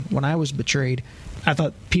when I was betrayed, I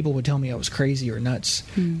thought people would tell me I was crazy or nuts,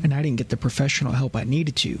 and I didn't get the professional help I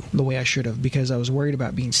needed to the way I should have because I was worried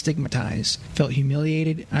about being stigmatized. Felt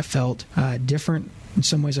humiliated. I felt different. In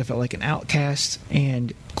some ways, I felt like an outcast,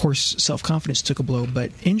 and of course, self-confidence took a blow.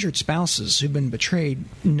 But injured spouses who've been betrayed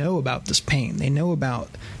know about this pain. They know about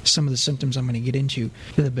some of the symptoms I'm going to get into.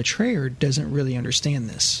 The betrayer doesn't really understand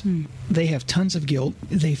this. They have tons of guilt.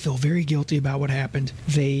 They feel very guilty about what happened.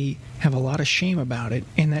 They have a lot of shame about it,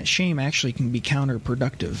 and that shame actually can be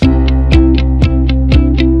counterproductive.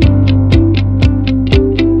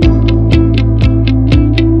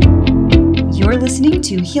 You're listening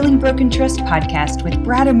to Healing Broken Trust podcast with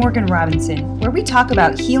Brad and Morgan Robinson, where we talk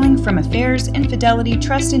about healing from affairs, infidelity,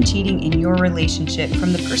 trust, and cheating in your relationship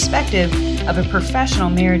from the perspective of a professional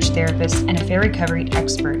marriage therapist and affair recovery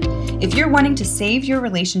expert. If you're wanting to save your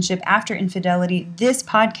relationship after infidelity, this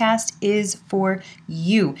podcast is for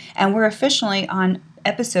you. And we're officially on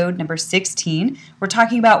episode number 16. We're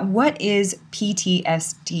talking about what is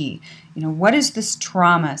PTSD. What is this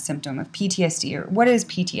trauma symptom of PTSD, or what is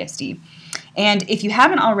PTSD? And if you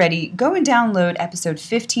haven't already, go and download episode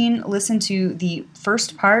 15. Listen to the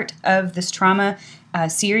first part of this trauma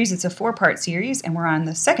series. It's a 4-part series, and we're on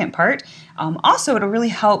the second part. Also, it'll really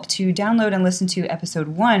help to download and listen to episode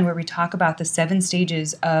 1, where we talk about the 7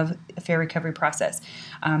 stages of affair recovery process,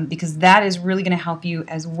 because that is really going to help you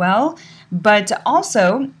as well. But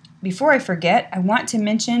also, before I forget, I want to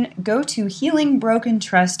mention, go to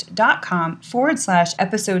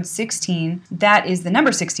healingbrokentrust.com/episode 16. That is the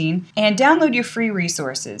number 16, and download your free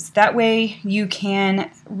resources. That way you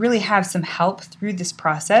can really have some help through this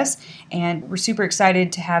process, and we're super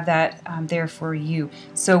excited to have that there for you.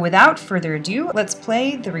 So without further ado, let's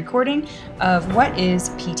play the recording of what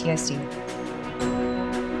is PTSD.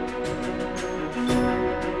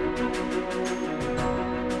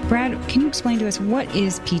 Brad, can you explain to us what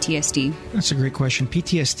is PTSD? That's a great question.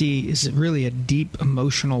 PTSD is really a deep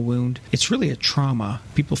emotional wound. It's really a trauma.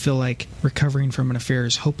 People feel like recovering from an affair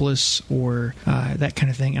is hopeless or that kind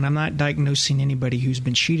of thing. And I'm not diagnosing anybody who's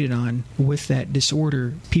been cheated on with that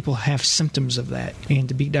disorder. People have symptoms of that. And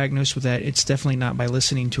to be diagnosed with that, it's definitely not by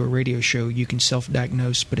listening to a radio show. You can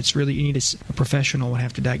self-diagnose, but it's really, you need a professional would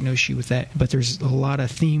have to diagnose you with that. But there's a lot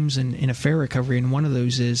of themes in affair recovery, and one of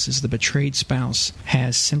those is the betrayed spouse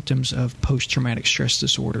has symptoms of post-traumatic stress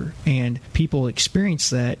disorder. And people experience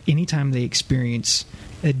that anytime they experience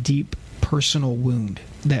a deep personal wound,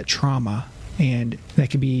 that trauma. And that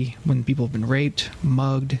could be when people have been raped,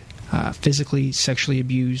 mugged, physically, sexually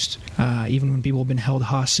abused, even when people have been held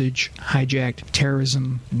hostage, hijacked,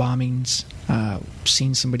 terrorism, bombings,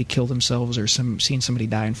 seeing somebody kill themselves or seeing somebody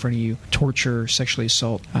die in front of you, torture, sexually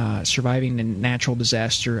assault, surviving a natural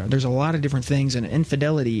disaster. There's a lot of different things, and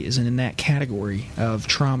infidelity is in that category of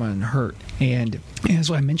trauma and hurt. And as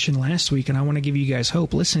I mentioned last week, and I want to give you guys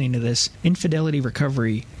hope listening to this, infidelity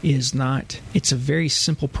recovery is not, it's a very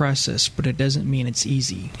simple process, but it doesn't mean it's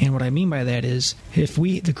easy. And what I mean by that is,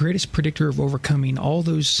 the greatest predictor of overcoming all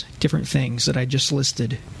those different things that I just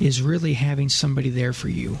listed is really having somebody there for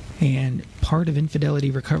you. And part of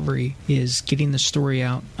infidelity recovery is getting the story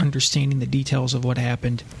out, understanding the details of what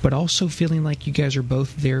happened, but also feeling like you guys are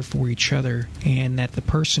both there for each other, and that the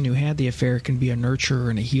person who had the affair can be a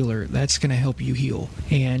nurturer and a healer. That's going to help you heal.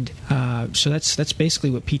 And so that's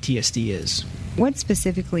basically what PTSD is. What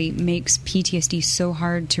specifically makes PTSD so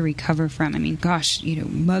hard to recover from? I mean, gosh,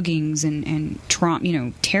 muggings and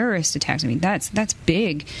trauma, terrorist attacks. I mean, that's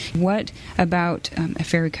big. What about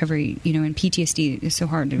affair recovery, and PTSD is so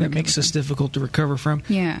hard to recover from? That makes this difficult to recover from?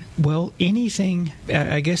 Yeah. Well, anything,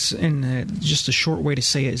 I guess, in just a short way to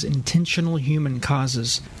say it is intentional human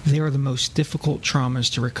causes. They are the most difficult traumas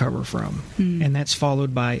to recover from. And that's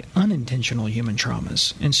followed by unintentional human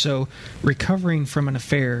traumas. And so recovering from an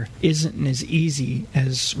affair isn't as easy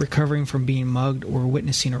as recovering from being mugged or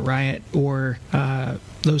witnessing a riot or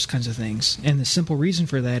those kinds of things. And the simple reason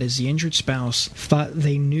for that is the injured spouse thought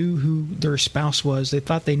they knew who their spouse was. They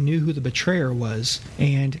thought they knew who the betrayer was.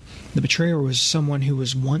 And the betrayer was someone who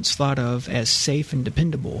was once thought of as safe and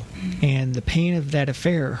dependable. And the pain of that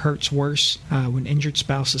affair hurts worse when injured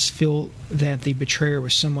spouses feel that the betrayer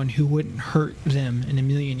was someone who wouldn't hurt them in a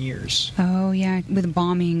million years. Oh, yeah. With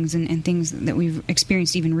bombings and things that we've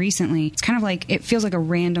experienced even recently, it's kind of like it feels like a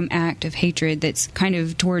random act of hatred that's kind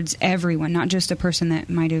of towards everyone, not just a person that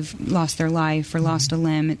might have lost their life or lost a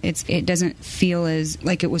limb. It doesn't feel as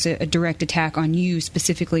like it was a direct attack on you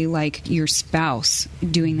specifically, like your spouse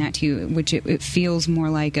doing that to you, which it feels more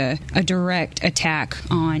like a direct attack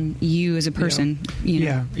on you as a person.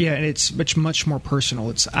 Yeah, and it's much more personal.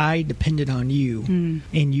 It's I depended on you,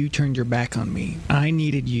 and you turned your back on me. I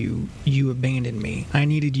needed you, you abandoned me. I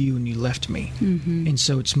needed you, and you left me. And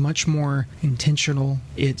so it's much more intentional.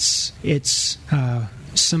 It's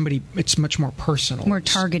much more personal, more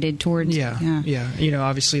targeted towards.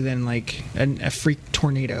 Obviously then like a freak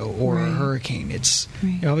tornado or a hurricane, it's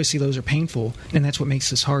obviously those are painful, and that's what makes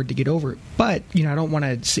this hard to get over. But I don't want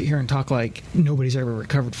to sit here and talk like nobody's ever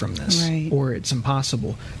recovered from this or it's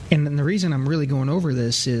impossible. And then the reason I'm really going over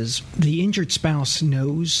this is the injured spouse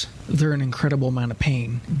knows they're in an incredible amount of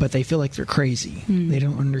pain, but they feel like they're crazy. They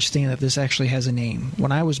don't understand that this actually has a name.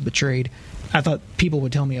 When I was betrayed, I thought people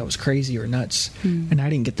would tell me I was crazy or nuts, and I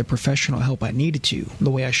didn't get the professional help I needed to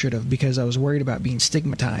the way I should have, because I was worried about being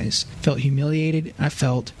stigmatized. Felt humiliated. I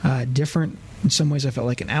felt different. In some ways, I felt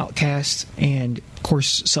like an outcast, and of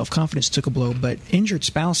course, self-confidence took a blow. But injured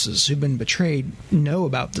spouses who've been betrayed know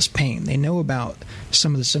about this pain. They know about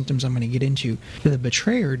some of the symptoms I'm going to get into. The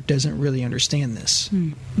betrayer doesn't really understand this.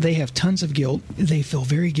 They have tons of guilt. They feel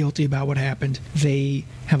very guilty about what happened. They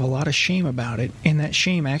have a lot of shame about it, and that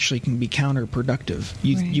shame actually can be counterproductive.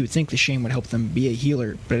 You would think the shame would help them be a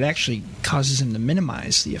healer, but it actually causes them to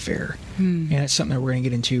minimize the affair. And that's something that we're going to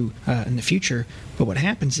get into in the future. But what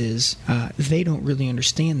happens is they don't really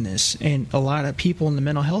understand this, and a lot of people in the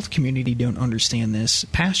mental health community don't understand this.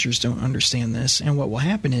 Pastors don't understand this, and what will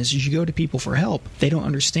happen is you go to people for help. They don't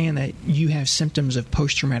understand that you have symptoms of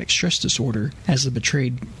post-traumatic stress disorder as the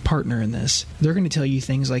betrayed partner in this. They're going to tell you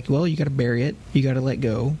things like, well, you got to bury it, you got to let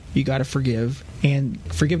go, you got to forgive, and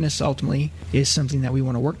forgiveness ultimately is something that we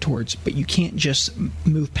want to work towards, but you can't just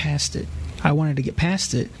move past it. I wanted to get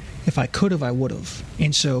past it. If I could have, I would have.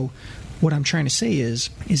 And so what I'm trying to say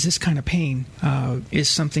is this kind of pain is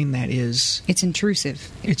something that is... It's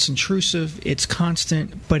intrusive. It's intrusive, it's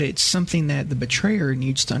constant, but it's something that the betrayer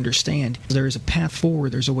needs to understand. There is a path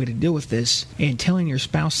forward, there's a way to deal with this, and telling your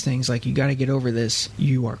spouse things like, you got to get over this,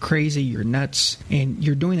 you are crazy, you're nuts, and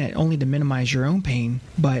you're doing that only to minimize your own pain,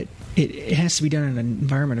 but it has to be done in an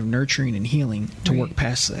environment of nurturing and healing to work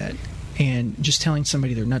past that. And just telling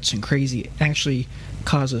somebody they're nuts and crazy actually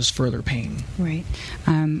causes further pain. Right.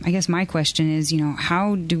 I guess my question is,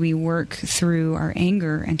 how do we work through our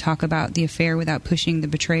anger and talk about the affair without pushing the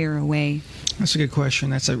betrayer away? That's a good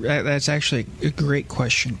question. That's actually a great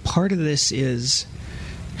question. Part of this is,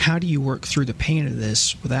 how do you work through the pain of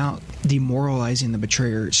this without demoralizing the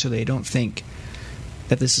betrayer so they don't think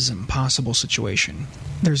that this is an impossible situation?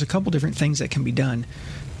 There's a couple different things that can be done.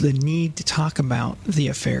 The need to talk about the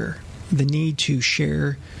affair, the need to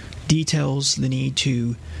share details, the need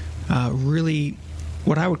to really,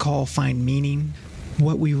 what I would call, find meaning.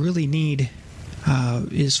 What we really need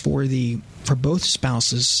is for both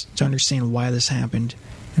spouses to understand why this happened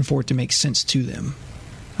and for it to make sense to them.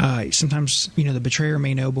 Sometimes, the betrayer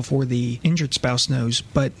may know before the injured spouse knows,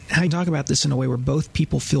 but how you talk about this in a way where both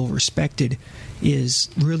people feel respected is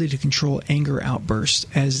really to control anger outbursts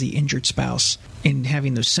as the injured spouse. In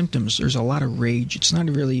having those symptoms, there's a lot of rage.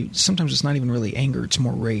 Sometimes it's not even really anger, it's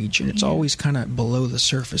more rage, and it's always kind of below the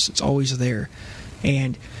surface. It's always there.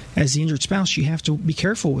 And as the injured spouse, you have to be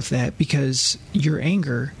careful with that, because your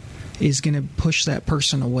anger is going to push that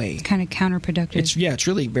person away. It's kind of counterproductive.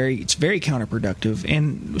 It's very counterproductive.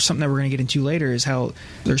 And something that we're going to get into later is how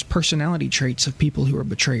there's personality traits of people who are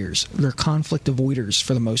betrayers. They're conflict avoiders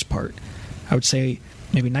for the most part. I would say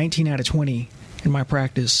maybe 19 out of 20 in my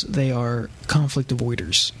practice, they are conflict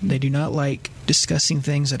avoiders. They do not like discussing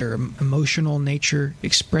things that are emotional in nature.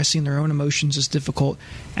 Expressing their own emotions is difficult.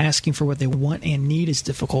 Asking for what they want and need is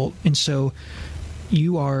difficult. And so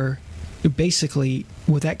you are basically,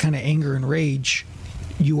 with that kind of anger and rage,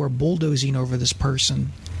 you are bulldozing over this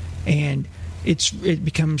person, and it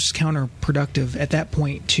becomes counterproductive at that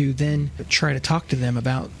point to then try to talk to them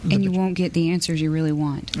about... And you won't get the answers you really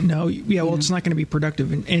want. No, it's not going to be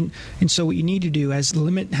productive. And so what you need to do is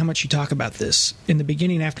limit how much you talk about this. In the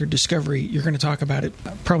beginning, after discovery, you're going to talk about it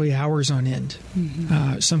probably hours on end.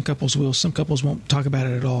 Some couples will, some couples won't talk about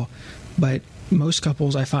it at all. But most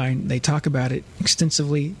couples, I find, they talk about it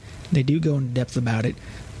extensively. They do go into depth about it.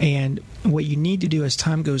 And what you need to do as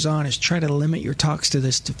time goes on is try to limit your talks to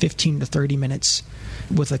this to 15 to 30 minutes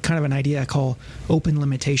with a kind of an idea I call open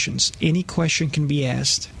limitations. Any question can be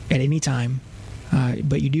asked at any time.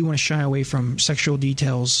 But you do want to shy away from sexual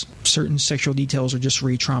details. Certain sexual details are just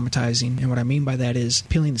re-traumatizing. And what I mean by that is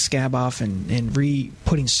peeling the scab off and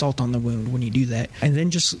putting salt on the wound when you do that. And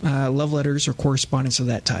then just love letters or correspondence of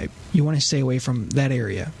that type. You want to stay away from that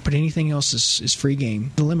area. But anything else is free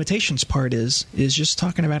game. The limitations part is just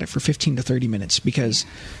talking about it for 15 to 30 minutes, because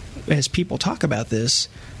as people talk about this,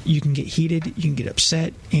 you can get heated, you can get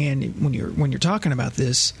upset, and when you're talking about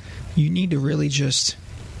this, you need to really just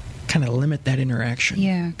kind of limit that interaction.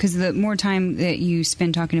 Yeah, because the more time that you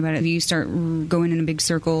spend talking about it, you start going in a big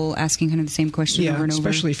circle, asking kind of the same question over and over.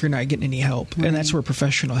 Especially if you're not getting any help. Right. And that's where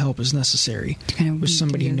professional help is necessary, kind of with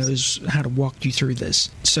somebody who knows how to walk you through this.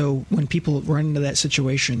 So when people run into that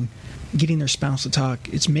situation, getting their spouse to talk,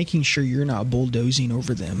 it's making sure you're not bulldozing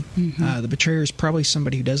over them. The betrayer is probably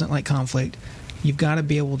somebody who doesn't like conflict. You've got to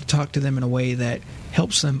be able to talk to them in a way that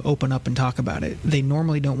helps them open up and talk about it. They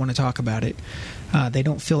normally don't want to talk about it. They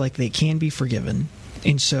don't feel like they can be forgiven.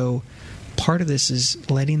 And so part of this is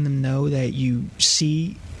letting them know that you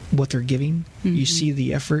see what they're giving, you see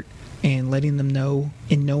the effort, and letting them know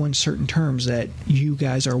in no uncertain terms that you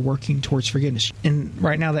guys are working towards forgiveness. And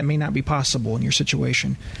right now that may not be possible in your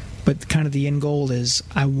situation, but kind of the end goal is,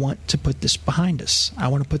 I want to put this behind us. I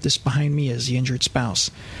want to put this behind me as the injured spouse.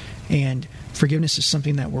 And forgiveness is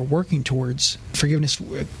something that we're working towards. Forgiveness,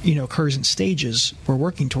 occurs in stages. We're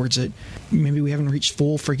working towards it. Maybe we haven't reached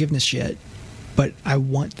full forgiveness yet, but I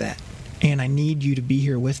want that. And I need you to be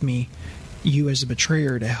here with me, you as a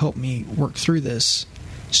betrayer, to help me work through this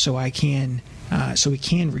so we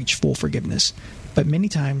can reach full forgiveness. But many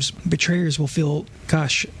times, betrayers will feel,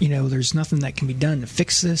 gosh, there's nothing that can be done to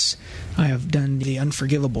fix this. I have done the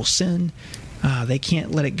unforgivable sin. They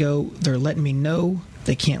can't let it go. They're letting me know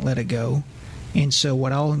they can't let it go. And so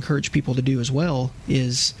what I'll encourage people to do as well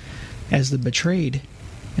is, as the betrayed,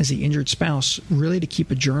 as the injured spouse, really to keep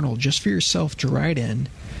a journal just for yourself to write in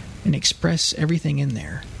and express everything in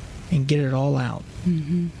there and get it all out.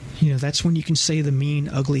 That's when you can say the mean,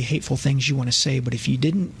 ugly, hateful things you want to say. But if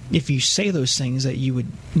you say those things that you would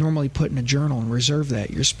normally put in a journal and reserve that,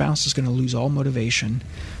 your spouse is going to lose all motivation.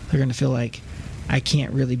 They're going to feel like, I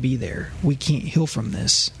can't really be there. We can't heal from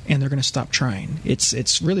this. And they're going to stop trying.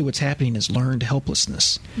 It's really what's happening is learned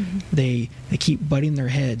helplessness. They keep butting their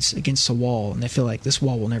heads against the wall, and they feel like this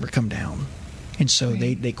wall will never come down. And so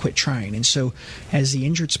they quit trying. And so as the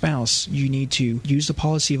injured spouse, you need to use the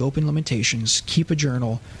policy of open limitations, keep a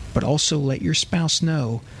journal, but also let your spouse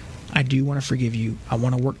know, I do want to forgive you. I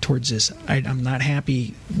want to work towards this. I'm not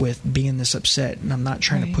happy with being this upset, and I'm not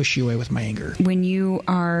trying to push you away with my anger. When you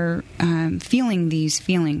are feeling these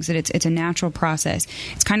feelings, that it's a natural process.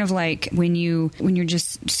 It's kind of like when you're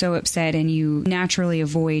just so upset and you naturally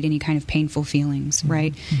avoid any kind of painful feelings,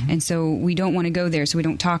 right? And so we don't want to go there, so we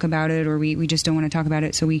don't talk about it, or we just don't want to talk about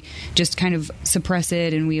it, so we just kind of suppress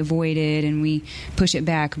it and we avoid it and we push it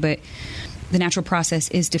back. But the natural process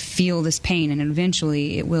is to feel this pain, and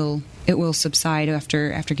eventually it will subside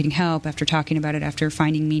after getting help, after talking about it, after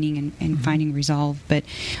finding meaning and finding resolve. But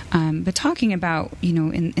talking about,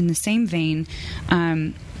 in the same vein,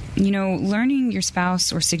 learning your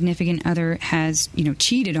spouse or significant other has,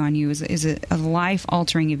 cheated on you is a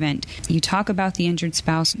life-altering event. You talk about the injured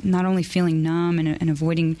spouse not only feeling numb and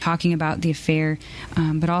avoiding talking about the affair,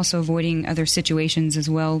 but also avoiding other situations as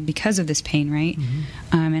well because of this pain, right?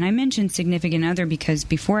 And I mentioned significant other because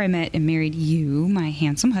before I met and married you, my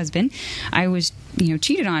handsome husband, I was,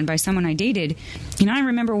 cheated on by someone I dated. I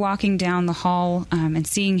remember walking down the hall and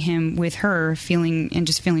seeing him with her, feeling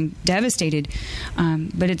devastated.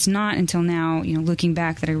 But it's not until now, looking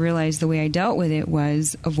back, that I realized the way I dealt with it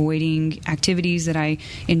was avoiding activities that I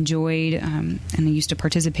enjoyed and I used to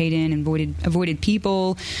participate in, avoided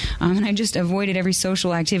people, and I just avoided every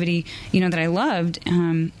social activity, that I loved,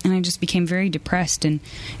 and I just became very depressed. And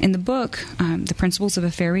in the book, The Principles of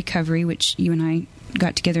Affair Recovery, which you and I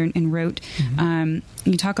got together and wrote,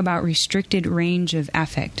 you talk about restricted range of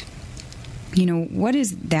affect. What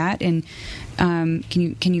is that? And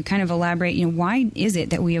can you kind of elaborate, why is it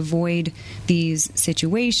that we avoid these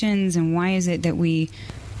situations, and why is it that we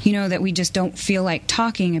just don't feel like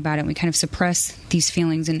talking about it? We kind of suppress these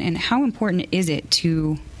feelings, and how important is it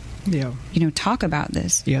to, talk about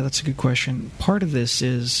this? Yeah, that's a good question. Part of this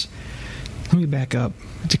is, let me back up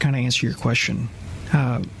to kind of answer your question.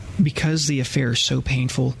 Because the affair is so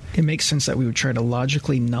painful, it makes sense that we would try to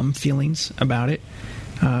logically numb feelings about it.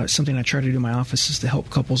 Something I try to do in my office is to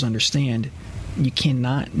help couples understand you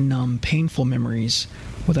cannot numb painful memories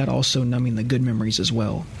without also numbing the good memories as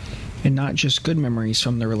well. And not just good memories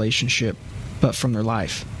from the relationship, but from their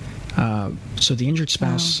life. So the injured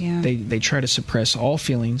spouse, they try to suppress all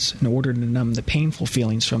feelings in order to numb the painful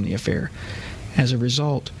feelings from the affair. As a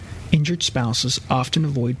result, injured spouses often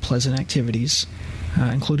avoid pleasant activities,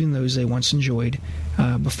 including those they once enjoyed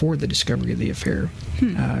before the discovery of the affair.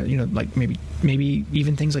 Like maybe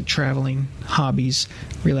even things like traveling, hobbies,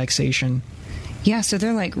 relaxation. Yeah, so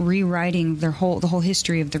they're like rewriting the whole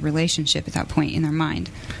history of the relationship at that point in their mind.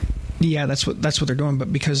 Yeah, that's what they're doing.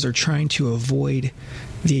 But because they're trying to avoid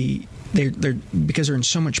because they're in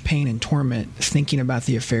so much pain and torment thinking about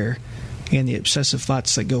the affair and the obsessive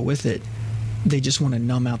thoughts that go with it, they just want to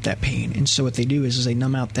numb out that pain. And so what they do is they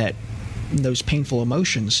numb out those painful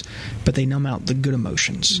emotions, but they numb out the good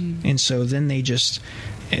emotions. And so then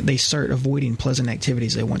they start avoiding pleasant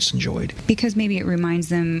activities they once enjoyed. Because maybe it reminds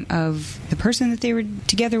them of the person that they were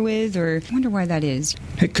together with, or I wonder why that is.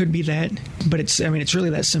 It could be that, but it's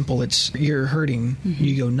really that simple. It's you're hurting,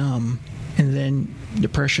 you go numb, and then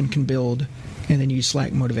depression can build, and then you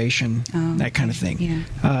lack motivation, that kind of thing.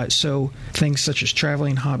 Yeah. So things such as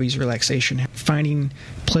traveling, hobbies, relaxation, finding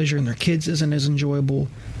pleasure in their kids isn't as enjoyable.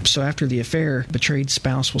 So after the affair, betrayed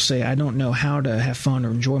spouse will say, I don't know how to have fun or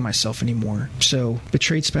enjoy myself anymore. So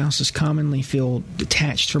betrayed spouses commonly feel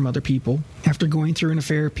detached from other people. After going through an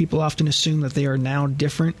affair, people often assume that they are now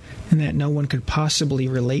different and that no one could possibly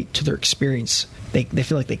relate to their experience. They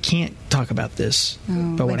feel like they can't talk about this,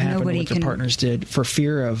 but what happened, what their partners did, for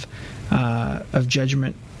fear of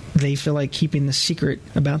judgment. They feel like keeping the secret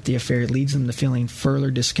about the affair leads them to feeling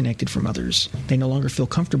further disconnected from others. They no longer feel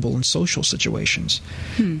comfortable in social situations.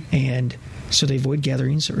 And so they avoid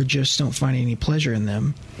gatherings or just don't find any pleasure in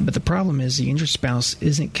them. But the problem is the injured spouse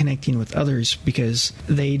isn't connecting with others because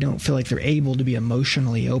they don't feel like they're able to be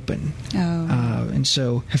emotionally open. And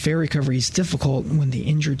so affair recovery is difficult when the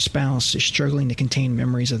injured spouse is struggling to contain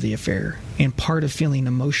memories of the affair. And part of feeling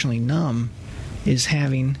emotionally numb is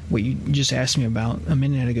having what you just asked me about a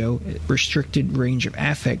minute ago, restricted range of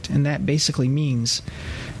affect. And that basically means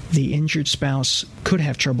the injured spouse could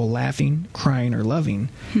have trouble laughing, crying, or loving,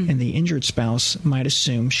 and the injured spouse might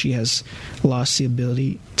assume she has lost the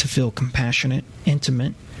ability to feel compassionate,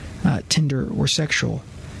 intimate, tender, or sexual.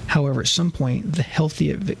 However, at some point, the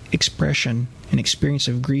healthy expression and experience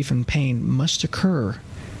of grief and pain must occur.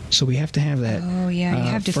 So we have to have that. You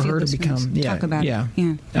have to for feel her this to become. Talk about it.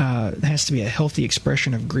 It has to be a healthy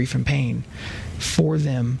expression of grief and pain for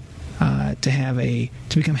them to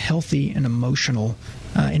become healthy and emotional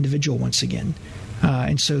individual once again.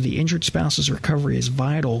 And so the injured spouse's recovery is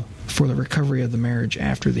vital for the recovery of the marriage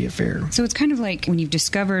after the affair. So it's kind of like when you've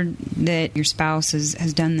discovered that your spouse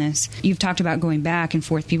has done this, you've talked about going back and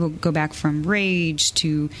forth. People go back from rage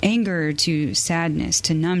to anger to sadness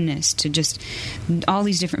to numbness to just all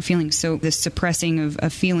these different feelings. So the suppressing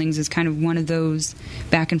of feelings is kind of one of those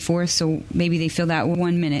back and forth. So maybe they feel that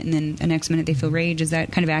 1 minute and then the next minute they feel rage. Is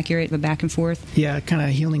that kind of accurate, the back and forth? Yeah, kind of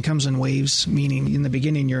healing comes in waves, meaning in the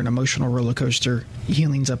beginning you're an emotional roller coaster.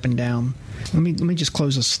 Healing's up and down. Let me just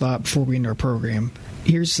close this thought before we end our program.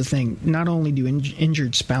 Here's the thing. Not only do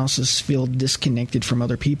injured spouses feel disconnected from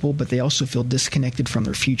other people, but they also feel disconnected from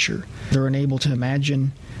their future. They're unable to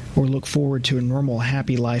imagine or look forward to a normal,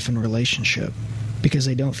 happy life and relationship because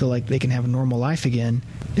they don't feel like they can have a normal life again.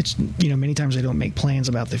 It's, many times they don't make plans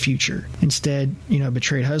about the future. Instead, a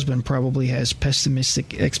betrayed husband probably has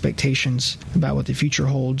pessimistic expectations about what the future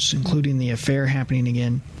holds, including the affair happening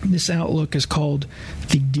again. This outlook is called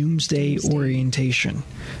the doomsday orientation,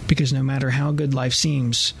 because no matter how good life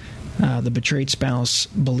seems, the betrayed spouse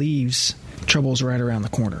believes trouble's right around the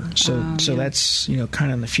corner. So that's,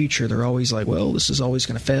 kind of in the future. They're always like, well, this is always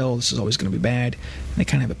going to fail. This is always going to be bad. And they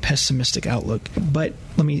kind of have a pessimistic outlook. But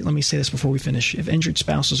let me say this before we finish. If injured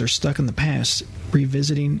spouses are stuck in the past,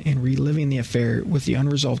 revisiting and reliving the affair with the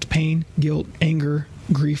unresolved pain, guilt, anger,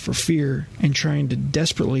 grief, or fear, and trying to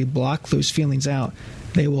desperately block those feelings out,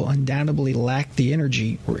 they will undoubtedly lack the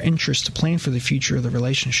energy or interest to plan for the future of the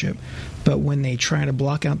relationship. But when they try to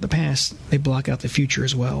block out the past, they block out the future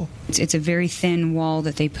as well. It's a very thin wall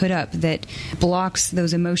that they put up that blocks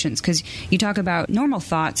those emotions. Because you talk about normal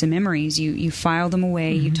thoughts and memories. You file them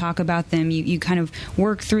away. You talk about them. You kind of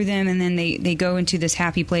work through them, and then they go into this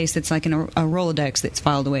happy place that's like a Rolodex that's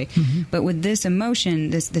filed away. But with this emotion,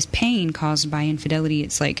 this pain caused by infidelity,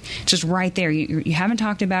 it's just right there. You haven't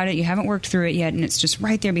talked about it. You haven't worked through it yet, and it's just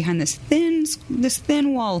right there behind this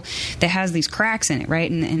thin wall that has these cracks in it, right?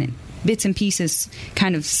 And bits and pieces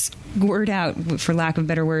kind of squirt out, for lack of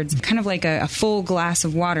better words, kind of like a full glass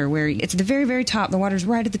of water where it's at the very, very top. The water's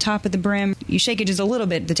right at the top of the brim. You shake it just a little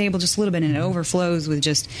bit, the table just a little bit, and it overflows with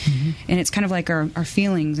just, and it's kind of like our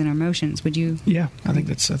feelings and our emotions. Would you? Yeah, I think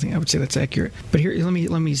I would say that's accurate. But here, let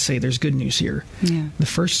me say there's good news here. Yeah. The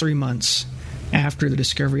first 3 months, after the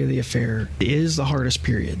discovery of the affair is the hardest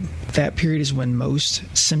period. That period is when most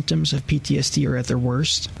symptoms of PTSD are at their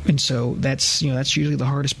worst. And so that's usually the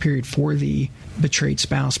hardest period for the betrayed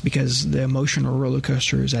spouse because the emotional roller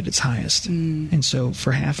coaster is at its highest. And so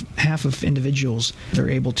for half of individuals, they're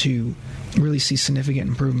able to really see significant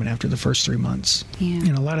improvement after the first 3 months.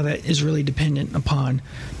 And a lot of that is really dependent upon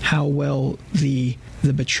how well the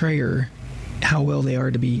betrayer, how well they are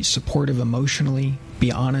to be supportive emotionally,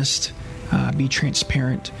 be honest, be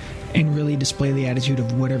transparent, and really display the attitude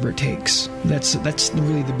of whatever it takes. That's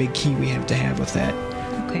really the big key we have to have with that.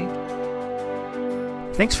 Okay.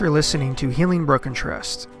 Thanks for listening to Healing Broken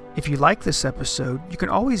Trust. If you like this episode, you can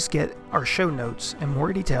always get our show notes and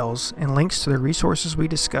more details and links to the resources we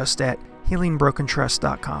discussed at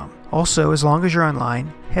healingbrokentrust.com. Also, as long as you're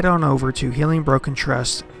online, head on over to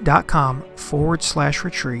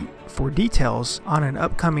healingbrokentrust.com/retreat for details on an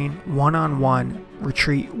upcoming one-on-one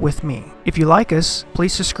retreat with me. If you like us,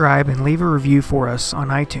 please subscribe and leave a review for us on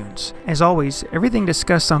iTunes. As always, everything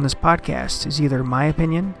discussed on this podcast is either my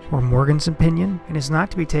opinion or Morgan's opinion and is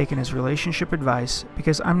not to be taken as relationship advice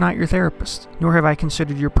because I'm not your therapist, nor have I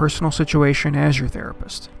considered your personal situation as your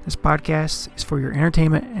therapist. This podcast is for your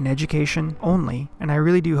entertainment and education only, and I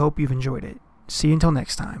really do hope you've enjoyed it. See you until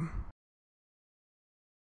next time.